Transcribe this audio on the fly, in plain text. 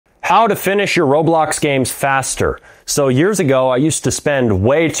How to finish your Roblox games faster. So years ago, I used to spend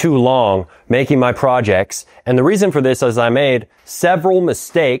way too long making my projects. And the reason for this is I made several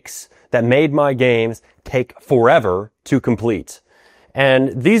mistakes that made my games take forever to complete.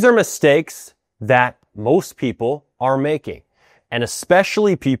 And these are mistakes that most people are making, and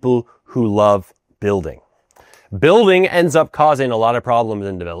especially people who love building. Building ends up causing a lot of problems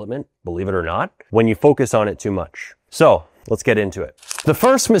in development, believe it or not, when you focus on it too much. So let's get into it. The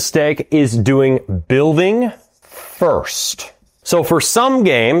first mistake is doing building first. So for some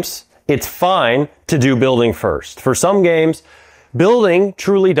games, it's fine to do building first. For some games, building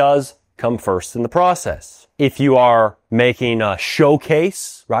truly does come first in the process. If you are making a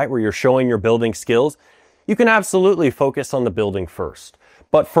showcase, right, where you're showing your building skills, you can absolutely focus on the building first.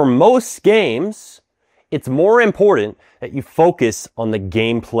 But for most games, it's more important that you focus on the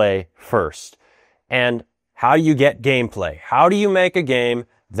gameplay first. And how do you get gameplay? How do you make a game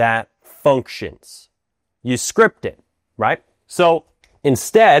that functions? You script it, right? So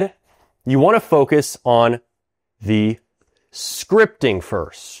instead, you want to focus on the scripting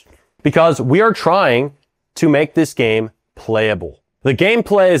first, because we are trying to make this game playable. The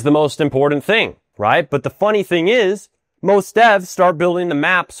gameplay is the most important thing, right? But the funny thing is, most devs start building the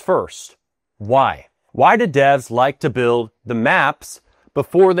maps first. Why? Why do devs like to build the maps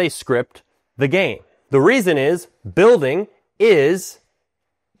before they script the game? The reason is building is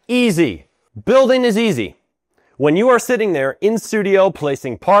easy. Building is easy. When you are sitting there in studio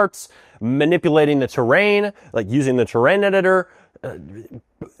placing parts, manipulating the terrain, like using the terrain editor,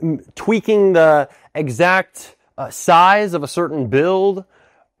 tweaking the exact size of a certain build,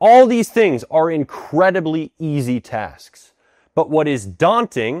 all these things are incredibly easy tasks. But what is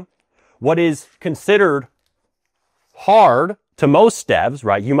daunting, what is considered hard to most devs,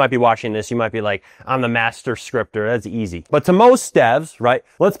 right? You might be watching this, you might be like, I'm the master scripter, that's easy. But to most devs, right?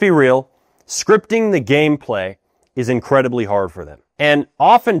 Let's be real, scripting the gameplay is incredibly hard for them. And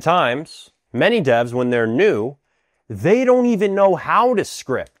oftentimes, many devs, when they're new, they don't even know how to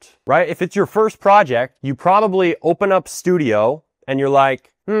script, right? If it's your first project, you probably open up Studio and you're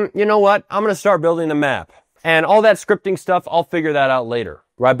like, you know what? I'm going to start building the map. And all that scripting stuff, I'll figure that out later,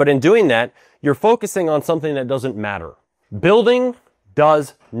 right? But in doing that, you're focusing on something that doesn't matter. Building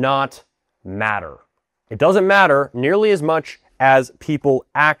does not matter. It doesn't matter nearly as much as people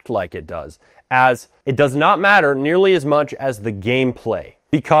act like it does. As it does not matter nearly as much as the gameplay.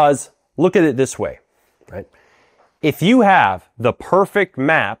 Because look at it this way, right? If you have the perfect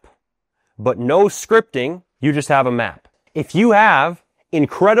map, but no scripting, you just have a map. If you have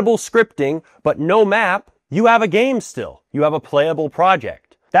incredible scripting, but no map, you have a game still. You have a playable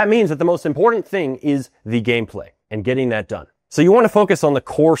project. That means that the most important thing is the gameplay and getting that done. So you want to focus on the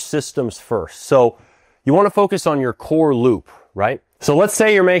core systems first. So you want to focus on your core loop, right? So let's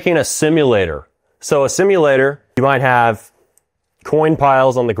say you're making a simulator. So a simulator, you might have coin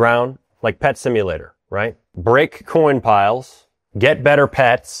piles on the ground, like Pet Simulator, right? Break coin piles, get better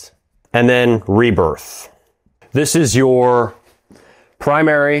pets, and then rebirth. This is your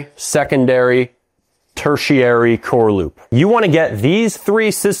primary, secondary, tertiary core loop. You want to get these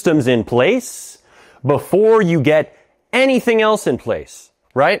three systems in place before you get anything else in place,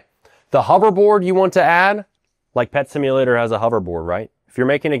 right? The hoverboard you want to add, like Pet Simulator has a hoverboard, right? If you're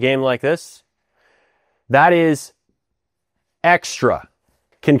making a game like this, that is extra.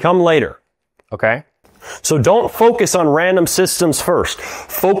 Can come later, okay? So don't focus on random systems first.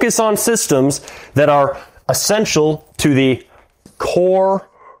 Focus on systems that are essential to the core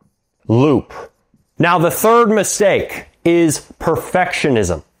loop. Now, the third mistake is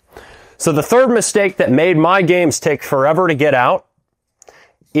perfectionism. So the third mistake that made my games take forever to get out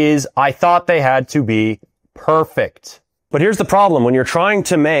is I thought they had to be perfect. But here's the problem. When you're trying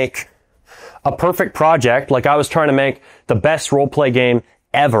to make a perfect project, like I was trying to make the best roleplay game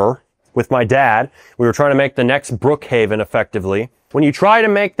ever with my dad, we were trying to make the next Brookhaven effectively. When you try to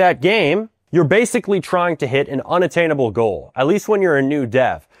make that game, you're basically trying to hit an unattainable goal, at least when you're a new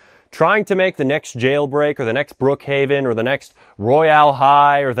dev. Trying to make the next Jailbreak or the next Brookhaven or the next Royale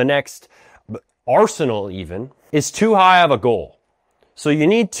High or the next Arsenal even is too high of a goal. So you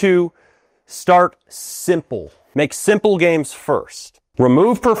need to start simple. Make simple games first.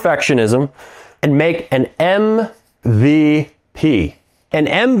 Remove perfectionism and make an MVP. An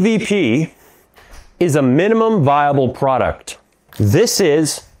MVP is a minimum viable product. This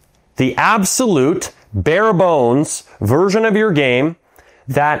is the absolute bare bones version of your game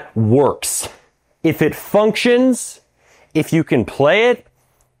that works. If it functions, if you can play it,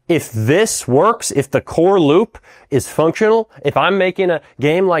 if this works, if the core loop is functional, if I'm making a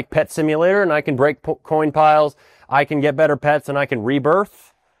game like Pet Simulator and I can break coin piles, I can get better pets and I can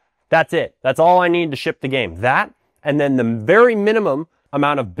rebirth, That's it. That's all I need to ship the game. That, and then the very minimum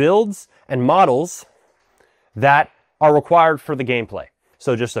amount of builds and models that are required for the gameplay.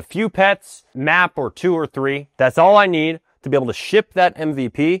 So just a few pets, map or 2 or 3. That's all I need to be able to ship that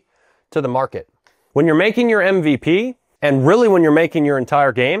MVP to the market. When you're making your MVP, and really when you're making your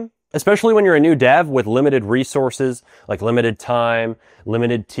entire game, especially when you're a new dev with limited resources, like limited time,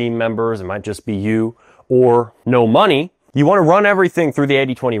 limited team members, it might just be you, or no money, you want to run everything through the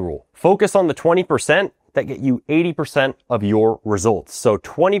 80-20 rule. Focus on the 20% that get you 80% of your results. So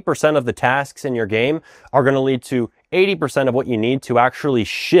 20% of the tasks in your game are going to lead to 80% of what you need to actually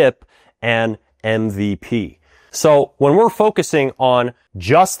ship an MVP. So when we're focusing on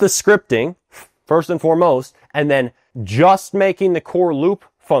just the scripting, first and foremost, and then just making the core loop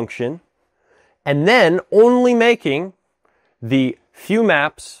function, and then only making the few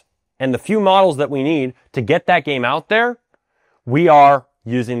maps and the few models that we need to get that game out there, we are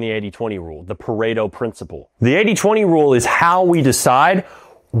using the 80-20 rule, the Pareto principle. The 80-20 rule is how we decide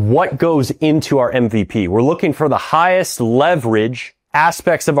what goes into our MVP. We're looking for the highest leverage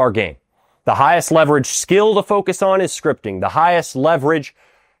aspects of our game. The highest leverage skill to focus on is scripting. The highest leverage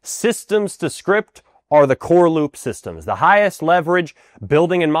systems to script are the core loop systems. The highest leverage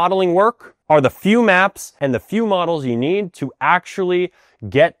building and modeling work are the few maps and the few models you need to actually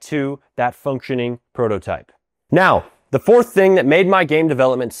get to that functioning prototype. Now, the fourth thing that made my game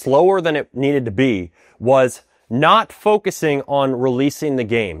development slower than it needed to be was not focusing on releasing the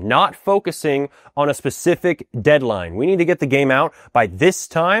game, not focusing on a specific deadline. We need to get the game out by this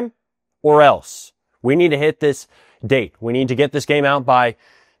time or else. We need to hit this date. We need to get this game out by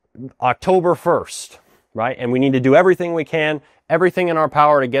October 1st, right? And we need to do everything we can, everything in our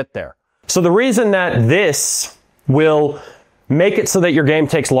power to get there. So the reason that this will make it so that your game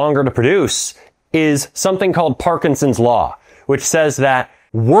takes longer to produce is something called Parkinson's Law, which says that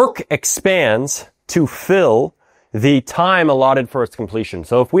work expands to fill the time allotted for its completion.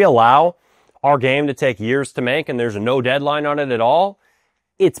 So if we allow our game to take years to make and there's no deadline on it at all,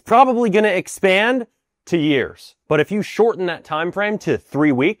 it's probably going to expand to years. But if you shorten that time frame to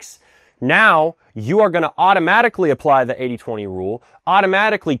 3 weeks, now you are going to automatically apply the 80-20 rule,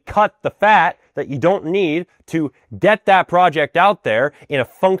 automatically cut the fat that you don't need to get that project out there in a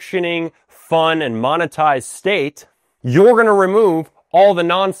functioning, fun, and monetized state. You're going to remove all the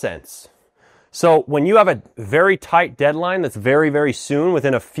nonsense. So when you have a very tight deadline that's very, very soon,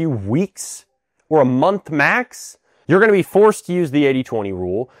 within a few weeks or a month max, you're going to be forced to use the 80-20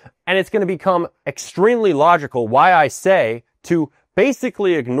 rule, and it's going to become extremely logical why I say to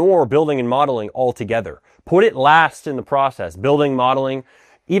basically ignore building and modeling altogether. Put it last in the process. Building, modeling,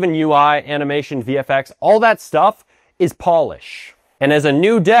 even UI, animation, VFX, all that stuff is polish. And as a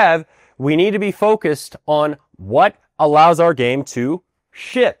new dev, we need to be focused on what allows our game to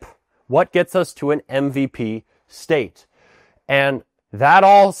ship, what gets us to an MVP state. And that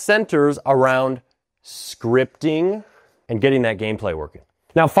all centers around scripting and getting that gameplay working.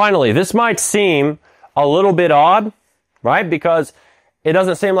 Now, finally, this might seem a little bit odd, right? Because it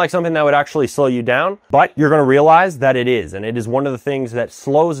doesn't seem like something that would actually slow you down, but you're going to realize that it is. And it is one of the things that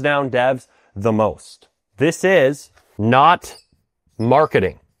slows down devs the most. This is not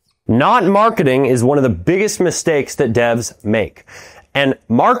marketing. Not marketing is one of the biggest mistakes that devs make. And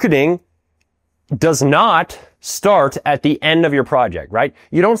marketing does not start at the end of your project, right?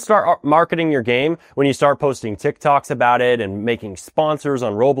 You don't start marketing your game when you start posting TikToks about it and making sponsors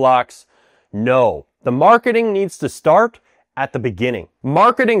on Roblox. No, the marketing needs to start at the beginning.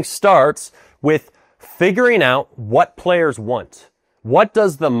 Marketing starts with figuring out what players want. What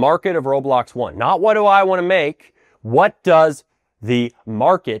does the market of Roblox want? Not what do I want to make? What does the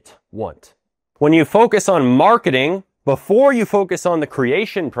market want? When you focus on marketing before you focus on the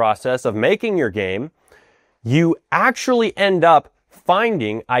creation process of making your game, you actually end up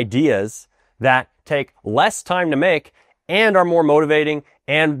finding ideas that take less time to make and are more motivating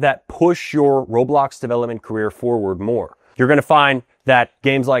and that push your Roblox development career forward more. You're going to find that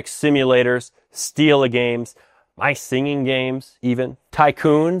games like simulators, Steal-A games, My Singing games, even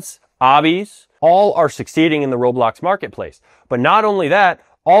tycoons, obbies, all are succeeding in the Roblox marketplace. But not only that,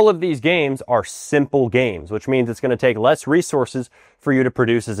 all of these games are simple games, which means it's going to take less resources for you to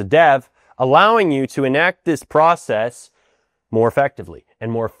produce as a dev, allowing you to enact this process more effectively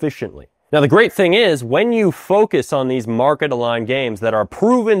and more efficiently. Now, the great thing is when you focus on these market-aligned games that are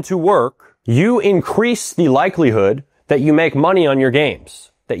proven to work, you increase the likelihood that you make money on your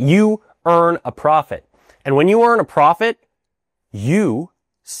games, that you earn a profit. And when you earn a profit, you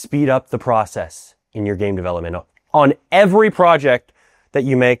speed up the process in your game development on every project that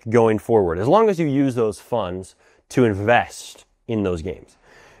you make going forward, as long as you use those funds to invest in those games.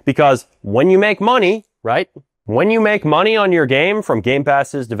 Because when you make money, right? When you make money on your game from game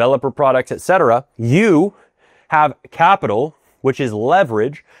passes, developer products, etc., you have capital, which is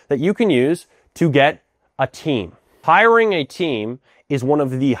leverage that you can use to get a team. Hiring a team is one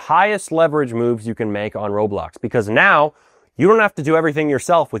of the highest leverage moves you can make on Roblox, because now you don't have to do everything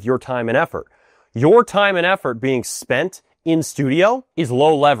yourself with your time and effort. Your time and effort being spent in studio is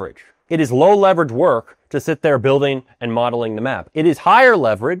low leverage. It is low leverage work to sit there building and modeling the map. It is higher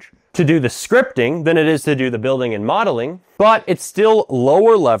leverage to do the scripting than it is to do the building and modeling, but it's still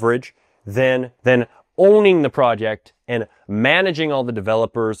lower leverage than owning the project and managing all the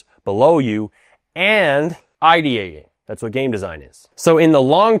developers below you and ideating. That's what game design is. So in the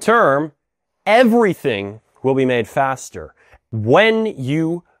long term, everything will be made faster when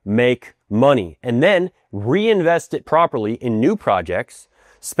you make money and then reinvest it properly in new projects.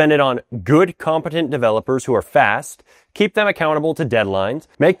 Spend it on good, competent developers who are fast, keep them accountable to deadlines,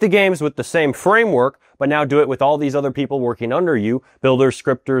 make the games with the same framework, but now do it with all these other people working under you, builders,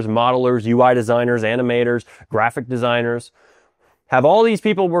 scripters, modelers, UI designers, animators, graphic designers. Have all these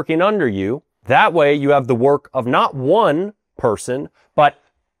people working under you. That way you have the work of not one person, but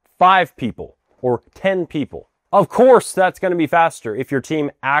 5 people or 10 people. Of course, that's going to be faster if your team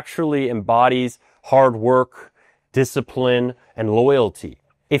actually embodies hard work, discipline, and loyalty.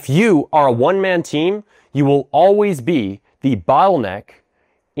 If you are a one-man team, you will always be the bottleneck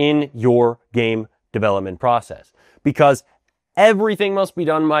in your game development process because everything must be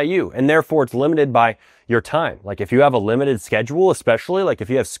done by you, and therefore it's limited by your time. Like if you have a limited schedule, especially like if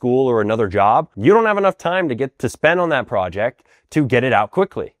you have school or another job, you don't have enough time to get to spend on that project to get it out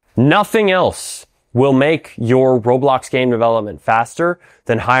quickly. Nothing else will make your Roblox game development faster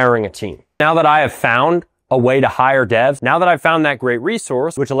than hiring a team. Now that I have found a way to hire devs, now that I've found that great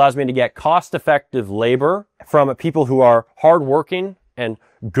resource, which allows me to get cost-effective labor from people who are hardworking and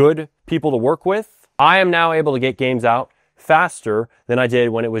good people to work with, I am now able to get games out faster than I did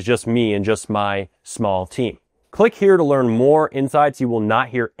when it was just me and just my small team. Click here to learn more insights you will not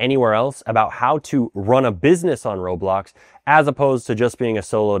hear anywhere else about how to run a business on Roblox as opposed to just being a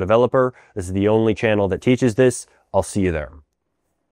solo developer. This is the only channel that teaches this. I'll see you there.